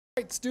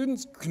right,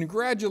 students,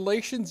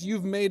 congratulations.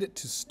 You've made it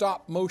to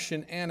stop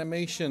motion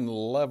animation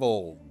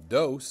level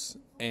dose.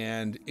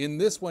 And in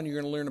this one, you're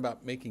going to learn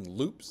about making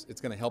loops. It's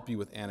going to help you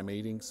with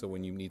animating. So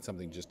when you need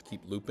something just to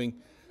keep looping,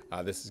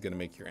 this is going to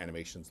make your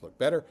animations look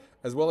better,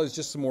 as well as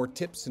just some more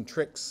tips and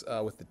tricks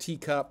with the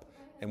teacup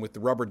and with the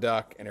rubber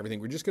duck and everything.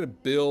 We're just going to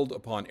build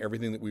upon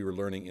everything that we were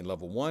learning in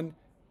level 1,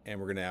 and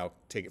we're going to now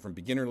take it from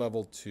beginner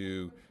level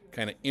to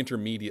kind of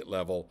intermediate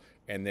level.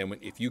 And then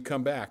if you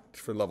come back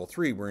for level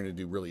 3, we're going to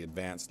do really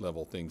advanced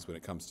level things when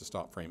it comes to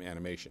stop frame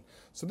animation.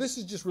 So this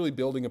is just really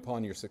building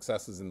upon your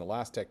successes in the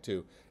last Tech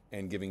 2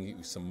 and giving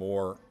you some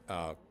more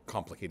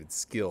complicated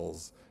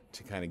skills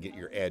to kind of get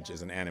your edge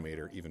as an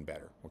animator even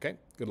better. Okay,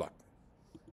 good luck.